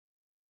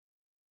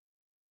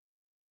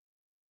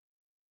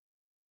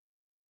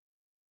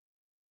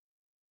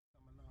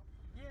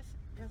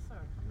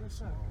Yes,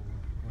 sir. Small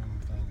green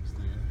things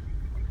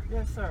there.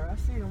 Yes, sir. I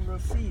see them little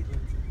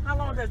seedlings. How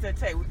long does that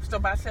take? So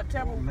by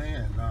September? Oh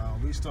man,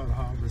 we started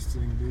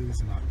harvesting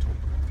these in October.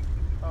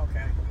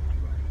 Okay.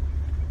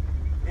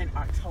 In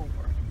October.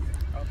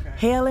 Okay.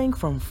 Hailing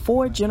from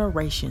 4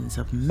 generations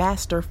of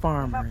master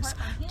farmers,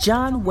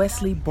 John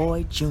Wesley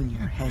Boyd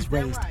Jr. has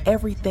raised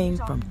everything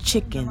from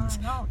chickens,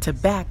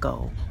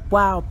 tobacco,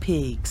 wild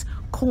pigs,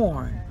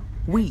 corn,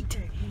 wheat.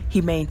 He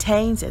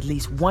maintains at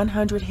least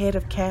 100 head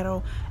of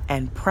cattle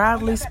and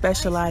proudly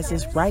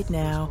specializes right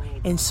now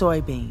in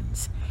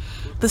soybeans.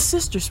 The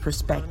Sister's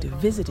Perspective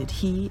visited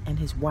he and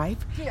his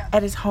wife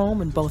at his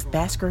home in both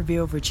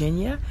Baskerville,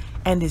 Virginia,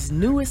 and his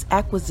newest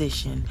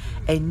acquisition,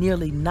 a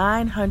nearly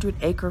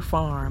 900-acre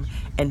farm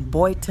in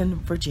Boydton,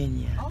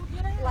 Virginia.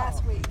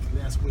 Last week.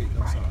 Last week,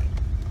 I'm sorry.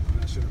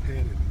 I should have had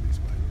it at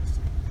least by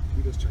yesterday.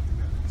 We just checked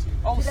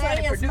it out. Oh,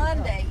 Today is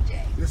Monday,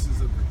 Jay. This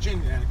is a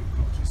Virginia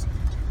Agriculture Center.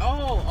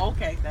 Oh,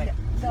 okay. Thank you.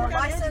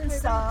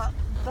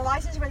 The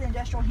license for the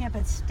industrial hemp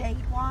is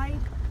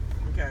statewide.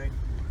 Okay.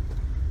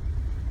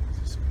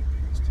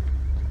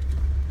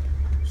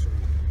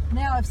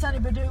 Now, if Sonny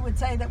Badu would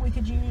say that we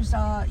could use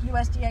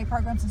USDA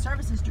programs and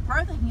services to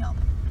grow the hemp,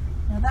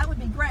 now that would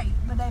be great,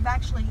 but they've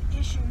actually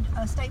issued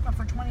a statement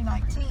for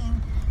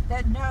 2019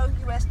 that no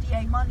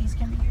USDA monies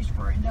can be used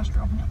for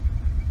industrial hemp.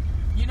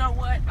 You know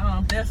what?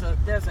 There's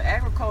an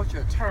agriculture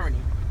attorney.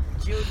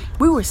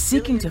 We were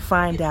seeking to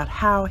find out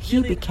how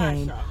he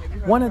became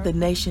one of the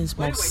nation's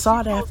most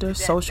sought-after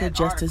social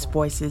justice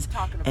voices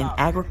in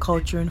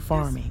agriculture and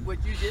farming.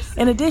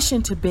 In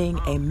addition to being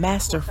a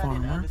master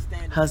farmer,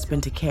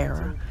 husband to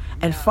Kara,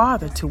 and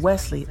father to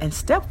Wesley and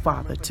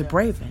stepfather to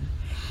Braven,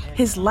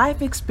 his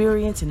life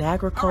experience in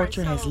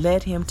agriculture has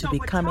led him to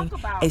becoming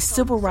a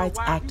civil rights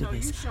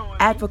activist,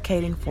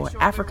 advocating for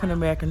African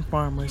American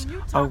farmers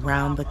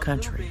around the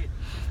country.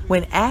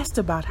 When asked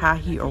about how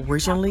he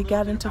originally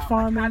got into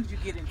farming,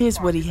 here's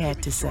what he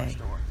had to say.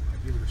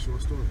 I'll give you a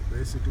short story.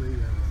 Basically,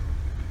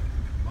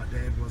 my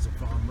dad was a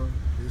farmer,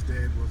 his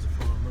dad was a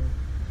farmer,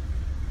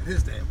 and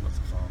his dad was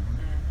a farmer.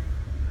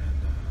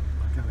 And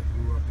I kind of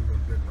grew up a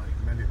little bit like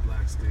many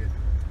blacks did.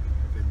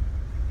 Then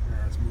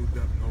parents moved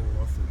up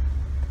north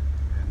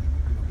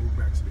and moved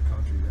back to the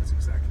country. That's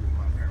exactly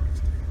what my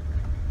parents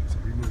did. So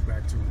we moved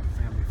back to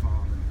the family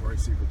farm in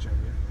Bracy,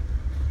 Virginia,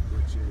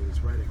 which is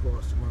right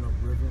across the Roanoke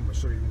River. I'm going to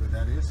show you where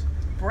that is.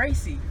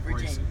 Bracy,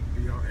 Virginia.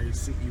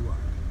 Bracey.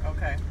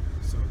 Okay.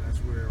 So that's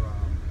where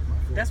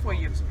my That's where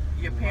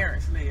your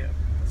parents live.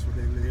 That's where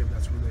they live.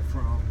 That's where they're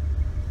from.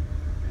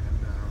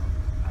 And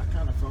I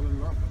kind of fell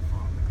in love with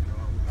farming.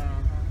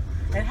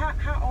 And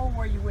how old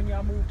were you when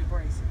y'all moved to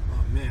Bracy?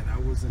 Oh man, I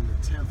was in the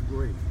 10th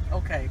grade.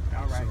 Okay,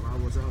 all right. So I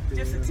was out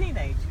there. Just a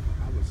teenager.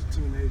 I was a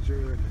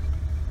teenager,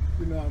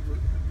 and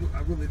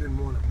I really didn't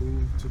want to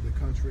move to the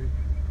country.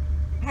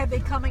 Have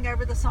been coming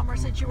over the summer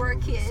since you were a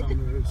kid.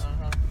 Summers.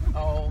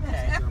 Oh,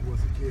 okay. Since I was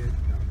a kid,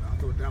 I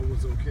thought that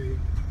was okay.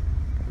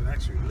 But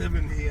actually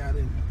living here,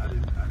 I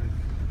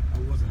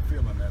wasn't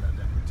feeling that at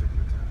that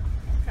particular time.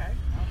 Okay.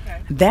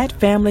 That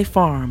family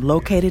farm,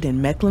 located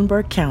in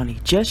Mecklenburg County,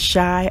 just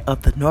shy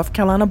of the North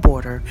Carolina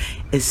border,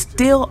 is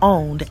still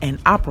owned and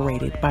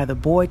operated by the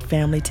Boyd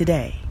family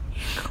today.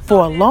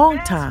 For a long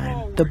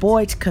time, the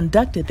Boyds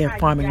conducted their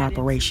farming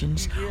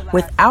operations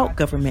without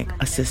government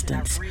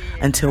assistance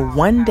until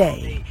one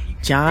day,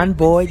 John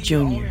Boyd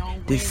Jr.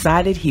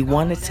 decided he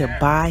wanted to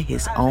buy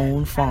his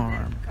own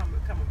farm.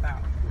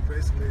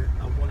 Basically,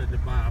 I wanted to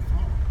buy a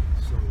farm,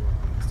 so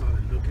I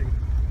started looking,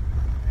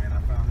 and I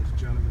found this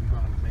gentleman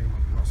by the name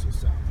of Russell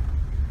South.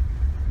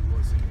 He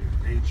was a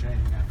A-chain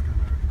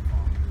African-American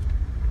farmer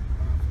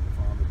from the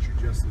farm that you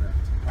just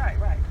left.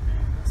 Right.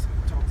 And so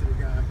I talked to the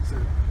guy. He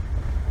said,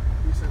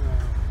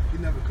 he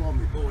never called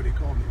me Boyd, he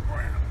called me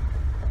Brown.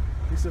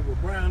 He said, well,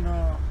 Brown,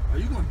 are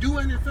you going to do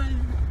anything?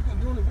 You going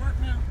to do any work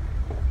now?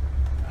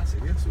 I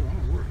said, yes, sir, I'm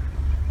going to work.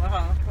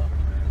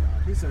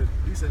 And he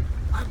said,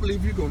 I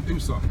believe you're going to do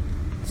something.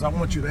 So I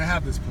want you to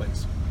have this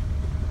place.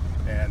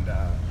 And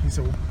he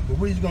said, well,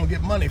 where are you going to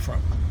get money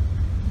from?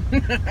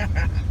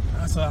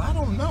 I said, I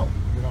don't know.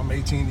 I'm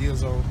 18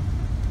 years old.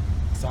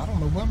 So I don't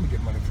know where I'm going to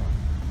get money from.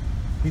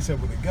 He said,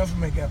 well, the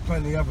government got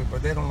plenty of it,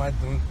 but they don't like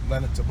to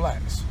lend it to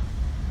blacks.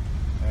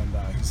 And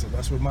he said,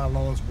 that's what my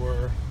loans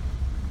were,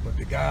 but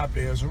the guy up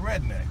there is a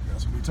redneck.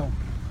 That's what he told me.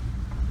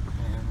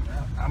 And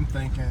I'm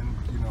thinking,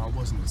 I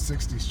wasn't a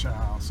 60s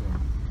child, so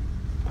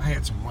I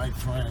had some white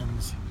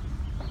friends.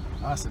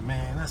 I said,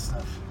 man, that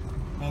stuff,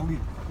 man,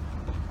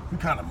 we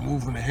kind of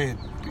moving ahead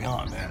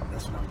beyond that.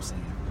 That's what I'm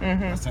saying.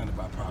 That's talking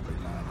about property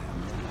line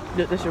down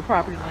there. That's your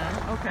property line?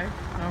 Okay,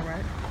 all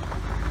right.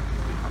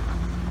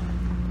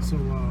 So,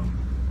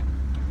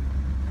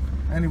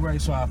 anyway,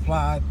 so I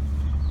applied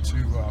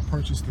to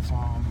purchase the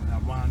farm, and I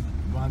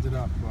wound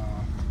up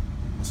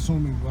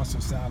assuming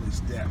Russell Sally's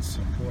debts,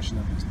 a portion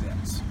of his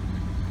debts,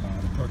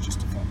 to purchase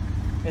the farm.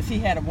 Because he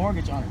had a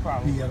mortgage on it,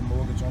 probably. He had a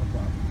mortgage on the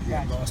property. He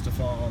had lost the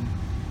farm,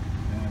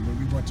 and when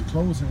we went to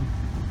closing,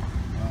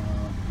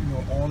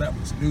 all that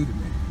was new to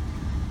me.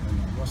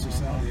 And Russell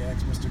Sally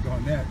asked Mr.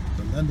 Garnett,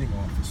 the lending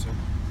officer,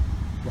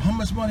 well, how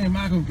much money am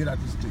I going to get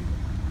out this deal?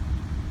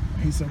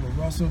 And he said, well,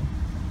 Russell,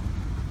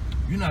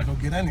 you're not going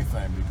to get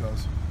anything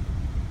because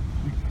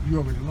you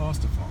already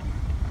lost the farm.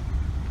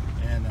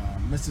 And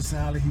Mr.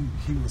 Sally,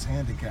 he was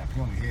handicapped.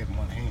 He only had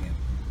one hand.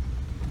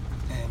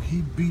 And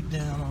he beat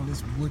down on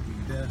this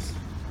wooden desk.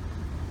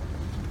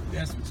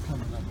 That's what's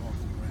coming up off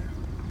the ground.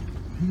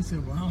 He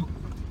said, well,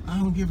 I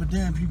don't give a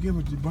damn if you give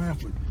it to Brian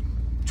for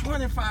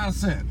 25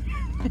 cents.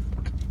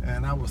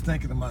 And I was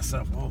thinking to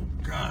myself, oh,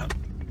 God.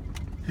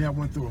 Here I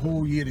went through a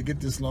whole year to get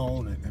this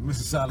loan, and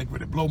Mr. Sally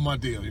ready to blow my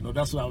deal. You know,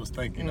 that's what I was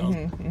thinking. You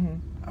know?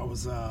 I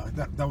was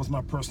that was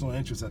my personal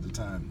interest at the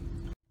time.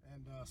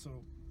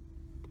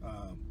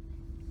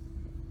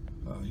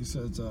 And he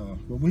says, well,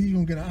 where you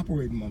gonna get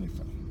operating money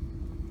from?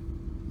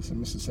 He said,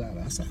 Mr.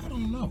 Sally. I said, I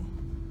don't know.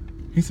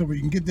 He said, well,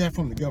 you can get that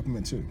from the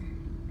government too.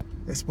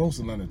 They're supposed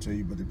to lend it to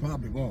you, but they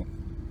probably won't.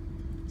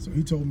 So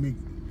he told me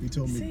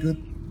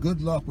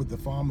good luck with the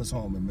Farmers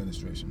Home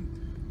Administration.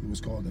 It was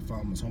called the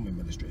Farmers Home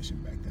Administration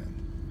back then.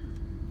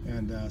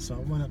 And so I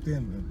went up there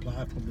and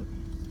applied for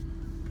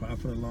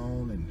the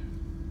loan,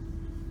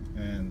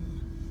 and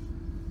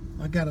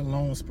I got a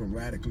loan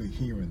sporadically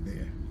here and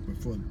there. But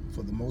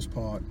for the most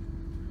part,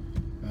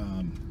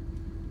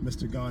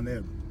 Mr.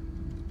 Garnett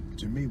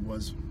to me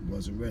was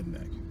a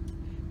redneck.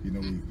 You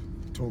know, he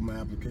tore my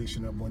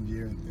application up one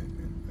year and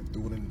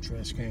threw it in the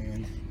trash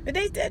can. But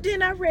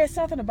didn't I read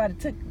something about it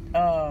took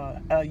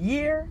a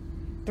year,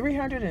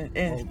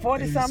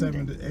 340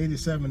 something?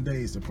 87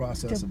 days to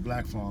process a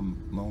black farm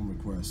loan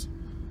request,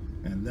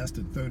 and less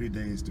than 30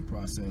 days to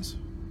process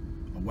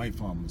a white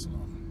farmer's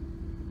loan.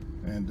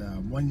 And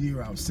one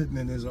year I was sitting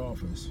in his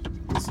office.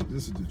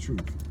 This is the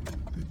truth.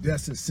 The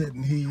desk is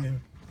sitting here,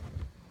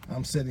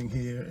 I'm sitting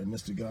here, and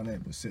Mr.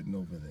 Garnett was sitting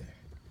over there.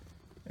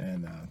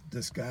 And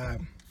this guy,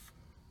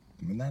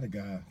 well, not a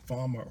guy,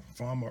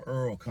 Farmer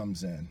Earl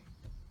comes in,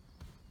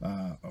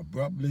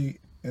 abruptly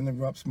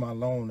interrupts my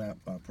loan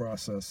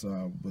process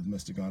with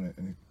Mr. Garnett,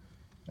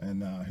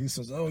 and he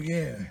says, "Oh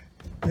yeah,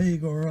 there you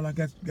go, Earl. I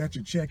got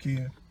your check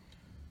here,"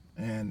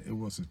 and it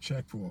was a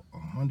check for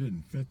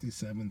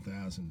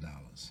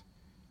 $157,000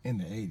 in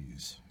the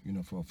 '80s. You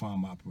know, for a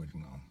farm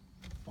operating loan,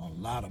 a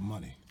lot of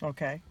money.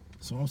 Okay.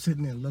 So I'm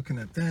sitting there looking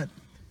at that,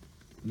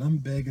 and I'm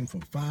begging for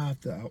I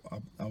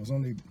was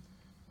only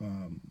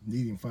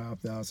needing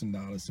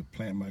 $5,000 to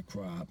plant my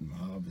crop and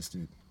harvest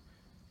it.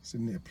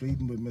 Sitting there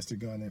pleading with Mr.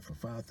 Garnett for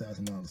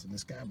 $5,000, and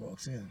this guy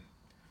walks in,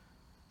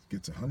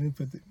 gets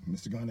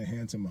Mr. Garnett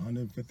hands him a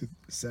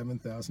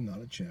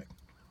 $157,000 check.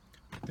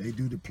 They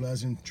do the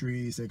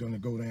pleasantries. They're going to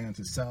go down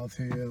to South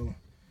Hill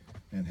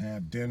and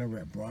have dinner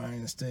at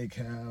Brian's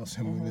Steakhouse,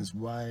 him with his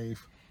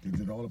wife. They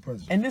did all the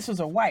presents. And this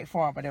was a white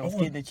farmer that was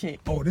getting the check.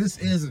 Oh, this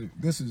is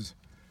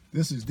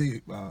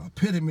the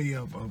epitome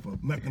of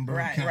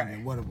Mecklenburg County,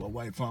 right. What a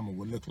white farmer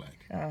would look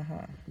like.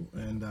 Uh-huh.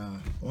 And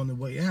on the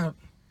way out,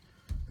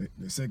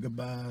 they said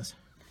goodbyes,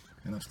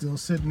 and I'm still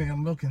sitting there,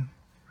 I'm looking,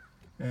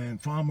 and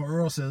Farmer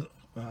Earl says,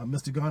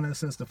 Mr. Garnett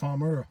says to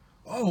Farmer Earl,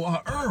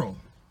 "Oh, Earl,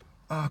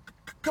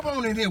 come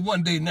on in here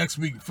one day next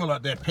week and fill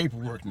out that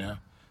paperwork now,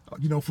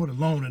 you know, for the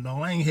loan and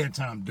all. I ain't had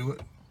time to do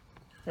it."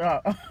 Oh.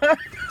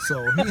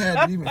 So he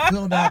hadn't even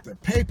filled out the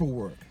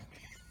paperwork.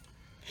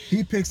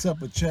 He picks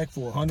up a check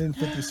for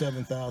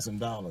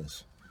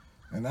 $157,000.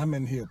 And I'm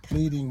in here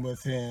pleading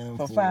with him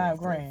for $5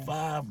 grand. For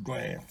 $5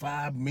 grand,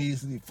 5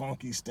 measly,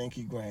 funky,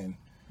 stinky grand.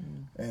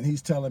 And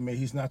he's telling me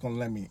he's not going to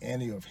lend me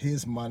any of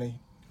his money.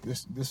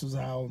 This is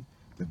how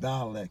the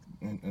dialect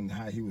and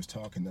how he was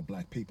talking to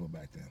black people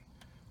back then.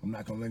 I'm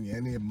not going to lend you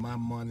any of my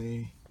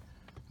money.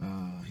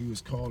 He was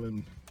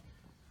calling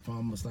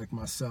farmers like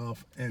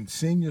myself and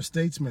senior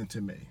statesmen to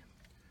me.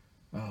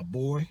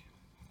 Boy,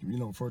 you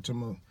know, refer to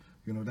him,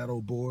 you know, that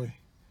old boy.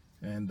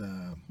 And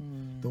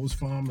those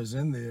farmers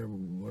in there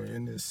were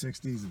in their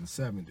 60s and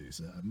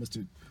 70s.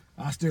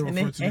 I still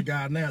refer to the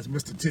guy now as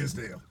Mr.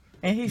 Tisdale.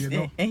 And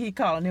he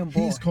calling them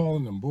boy. He's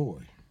calling them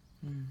boy.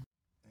 And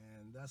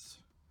that's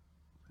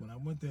when I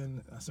went there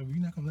and I said, "Well,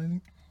 you're not gonna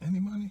lend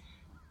any money?"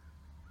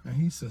 And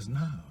he says,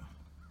 "No."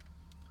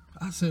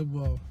 I said,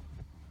 "Well,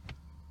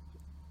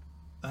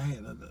 I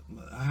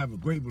have a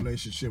great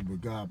relationship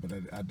with God, but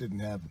I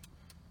didn't have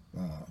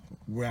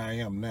where I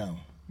am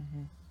now."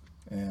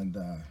 And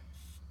I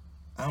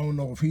don't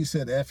know if he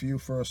said F you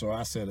first or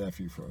I said F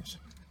you first,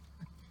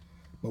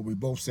 but we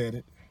both said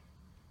it,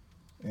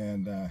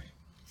 and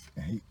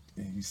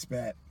he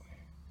spat,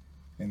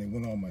 and it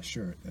went on my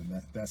shirt, and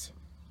that's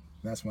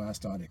when I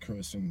started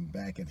cursing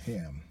back at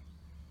him,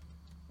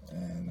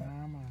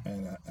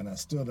 and I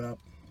stood up.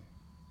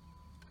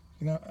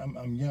 You know,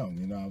 I'm young.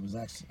 You know, I was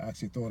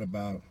actually thought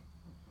about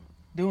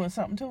doing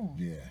something to him.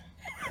 Yeah,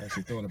 I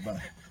actually thought about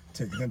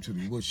taking him to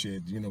the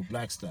woodshed. You know,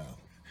 black style.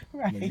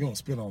 Right. You know, you don't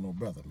spit on no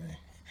brother, man.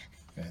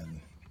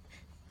 And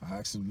I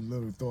actually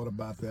literally thought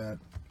about that,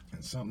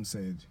 and something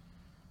said,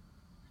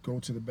 "Go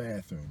to the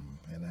bathroom,"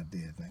 and I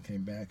did. And I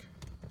came back,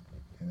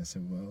 and I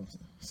said, well,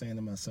 saying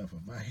to myself,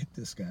 if I hit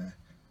this guy,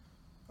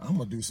 I'm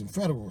gonna do some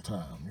federal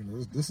time. You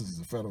know, this is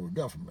the federal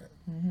government.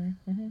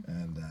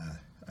 And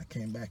I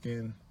came back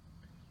in,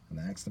 And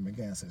I asked him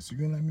again, I said, so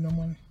you gonna lend me no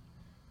money?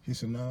 He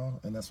said, no.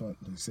 And that's what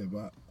he said,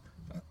 well,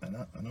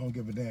 I don't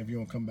give a damn if you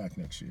don't come back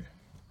next year.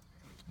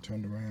 I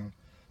turned around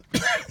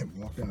and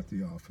walked out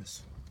the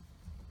office.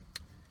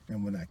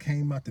 And when I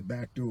came out the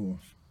back door,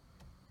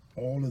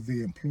 all of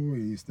the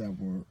employees that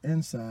were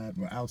inside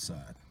were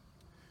outside.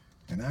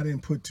 And I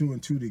didn't put two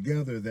and two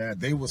together that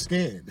they were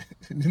scared.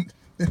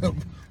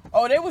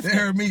 Oh, they was They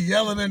heard me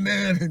yelling in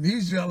there, and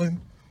he's yelling.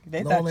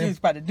 They thought you was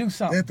about to do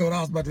something. They thought I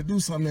was about to do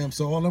something to them.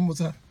 So all of them was,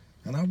 and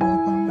I walked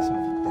by myself.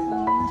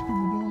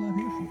 What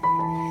these people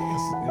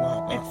doing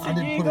out here for? I you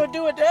didn't ain't put gonna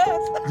do it to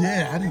us.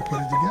 Yeah, I didn't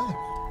put it together.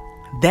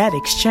 That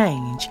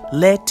exchange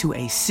led to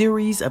a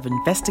series of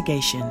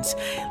investigations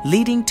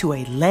leading to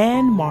a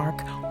landmark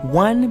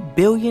 $1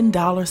 billion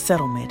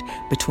settlement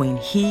between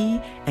he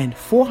and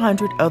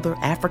 400 other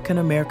African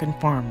American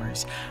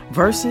farmers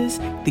versus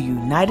the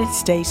United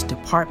States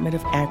Department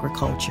of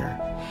Agriculture.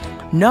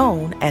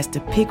 Known as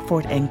the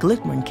Pickford and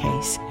Glickman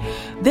case,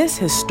 this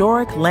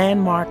historic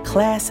landmark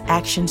class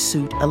action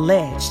suit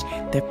alleged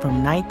that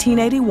from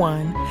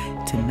 1981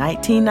 to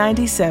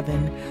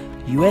 1997,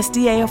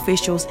 USDA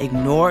officials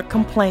ignored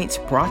complaints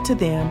brought to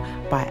them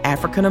by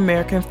African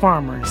American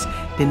farmers,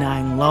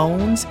 denying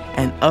loans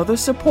and other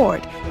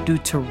support due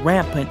to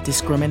rampant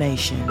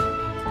discrimination.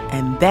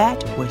 And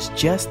that was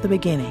just the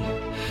beginning.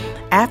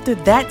 After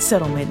that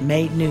settlement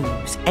made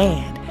news,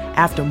 and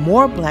after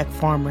more black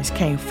farmers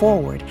came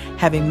forward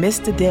having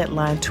missed the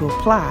deadline to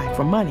apply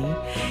for money,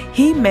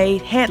 he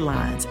made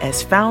headlines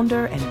as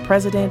founder and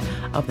president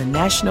of the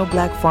National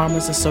Black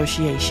Farmers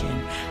Association,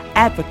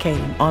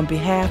 advocating on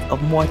behalf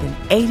of more than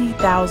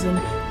 80,000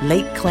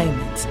 late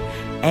claimants.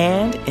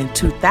 And in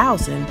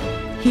 2000,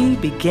 he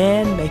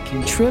began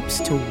making trips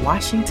to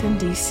Washington,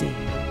 D.C.,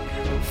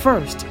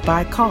 first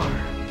by car,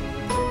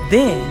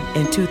 then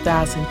in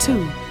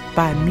 2002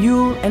 by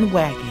mule and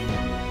wagon,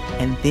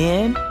 and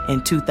then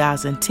in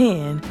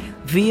 2010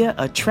 via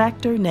a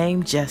tractor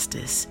named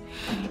Justice,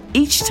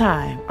 each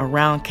time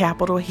around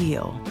Capitol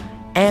Hill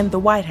and the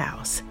White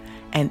House,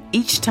 and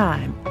each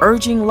time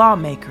urging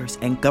lawmakers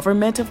and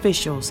government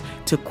officials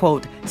to,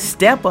 quote,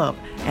 step up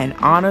and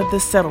honor the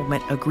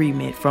settlement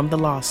agreement from the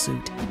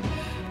lawsuit.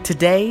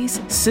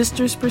 Today's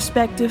Sisters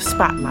Perspective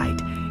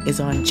Spotlight is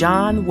on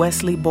John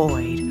Wesley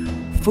Boyd,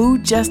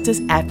 food justice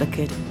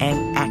advocate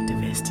and